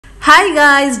Hi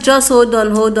guys, just hold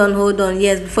on.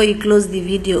 Yes, before you close the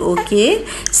video, okay?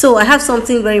 So I have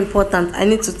something very important I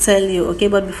need to tell you, okay?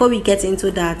 But before we get into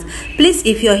that, please,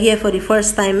 if you're here for the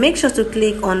first time, make sure to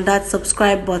click on that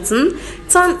subscribe button,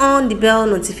 turn on the bell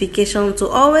notification to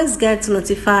always get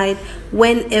notified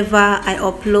whenever I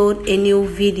upload a new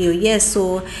video. Yes,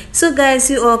 so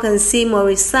guys, you all can see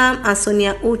Maurice Sam and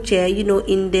Sonia Uche,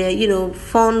 in the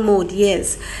fun mode.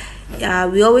 Yes,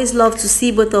 we always love to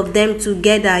see both of them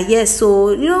together. Yes,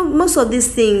 so most of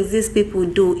these things these people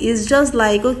do is just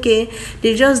like, okay,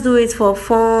 they just do it for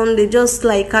fun. They just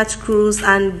like catch cruise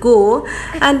and go,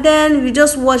 and then we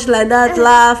just watch like that,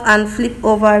 laugh and flip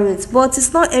over it. But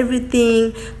it's not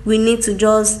everything we need to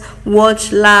just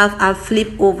watch, laugh and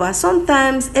flip over.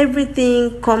 Sometimes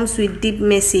everything comes with deep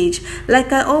message.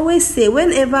 Like I always say,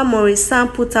 whenever Maurice Sam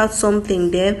put out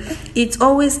something there, it's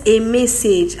always a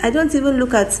message. I don't even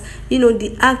look at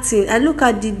the acting. I look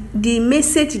at the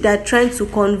message they're trying to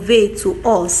convey to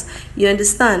us. You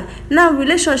understand? Now,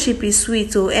 relationship is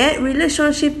sweet.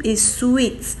 Relationship is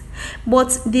sweet,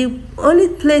 but the only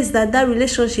place that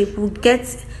relationship will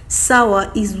get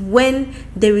sour is when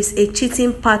there is a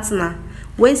cheating partner.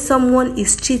 When someone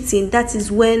is cheating, that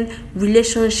is when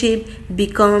relationship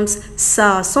becomes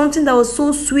sour. Something that was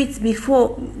so sweet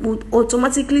before would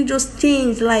automatically just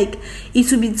change. Like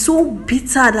it will be so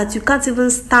bitter that you can't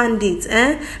even stand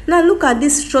it. Now look at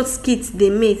this short skit they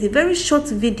made, a very short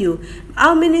video.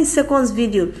 How many seconds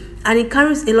video? And it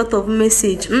carries a lot of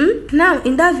message. Now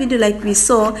in that video, like we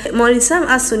saw, Maurice Sam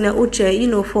asked Sonia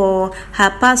Uche for her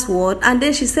password, and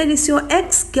then she said it's your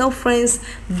ex-girlfriend's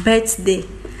birthday.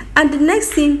 And the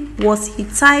next thing was he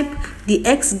typed the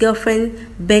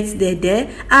ex-girlfriend birthday there,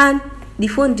 and the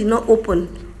phone did not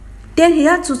open. Then he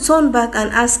had to turn back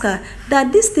and ask her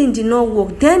that this thing did not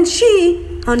work. Then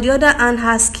she, on the other hand,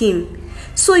 asked him,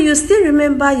 so you still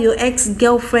remember your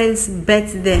ex-girlfriend's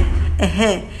birthday?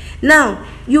 Now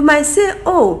you might say,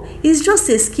 oh, it's just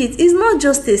a skit. It's not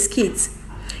just a skit.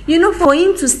 For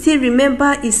him to still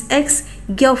remember his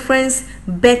ex-girlfriend's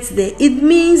birthday, it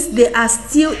means they are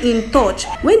still in touch.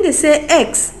 When they say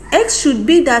ex should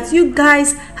be that you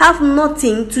guys have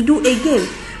nothing to do again.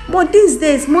 But these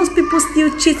days, most people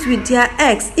still cheat with their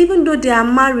ex, even though they are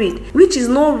married, which is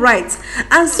not right.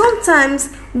 And sometimes,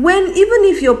 even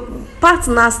if your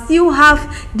partner still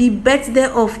have the birthday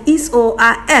of his or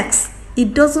her ex,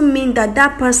 it doesn't mean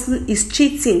that person is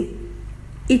cheating.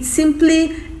 It's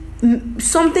simply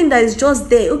something that is just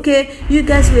there. Okay, you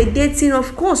guys were dating,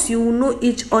 of course you will know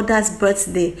each other's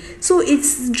birthday, so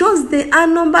it's just the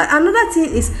number. Another thing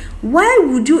is, why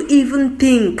would you even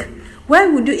think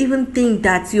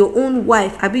that your own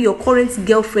wife, your current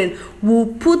girlfriend, will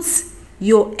put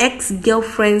your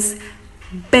ex-girlfriend's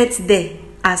birthday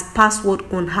as password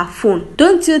on her phone?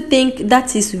 Don't you think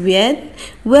that is weird?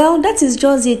 Well, that is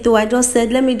just it though. I just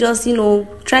said, let me just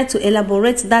try to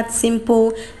elaborate that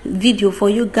simple video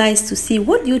for you guys to see.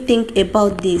 What do you think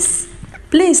about this?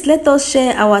 Please let us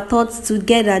share our thoughts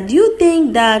together. Do you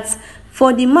think that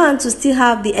for the man to still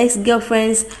have the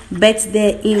ex-girlfriend's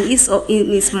birthday in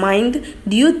his mind,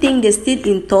 do you think they're still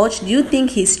in touch? Do you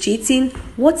think he's cheating?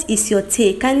 What is your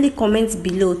take? Kindly comment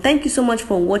below. Thank you so much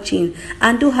for watching,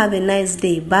 and do have a nice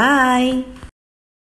day. Bye.